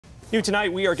New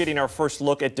tonight, we are getting our first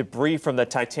look at debris from the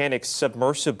Titanic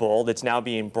submersible that's now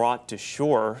being brought to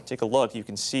shore. Take a look. You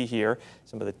can see here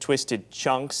some of the twisted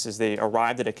chunks as they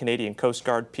arrived at a Canadian Coast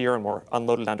Guard pier and were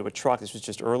unloaded onto a truck. This was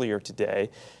just earlier today.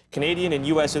 Canadian and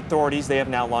U.S. authorities, they have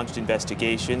now launched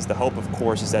investigations. The hope, of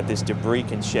course, is that this debris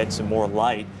can shed some more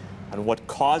light on what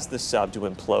caused the sub to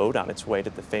implode on its way to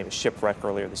the famous shipwreck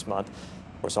earlier this month.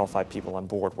 Of course, all 5 people on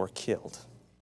board were killed.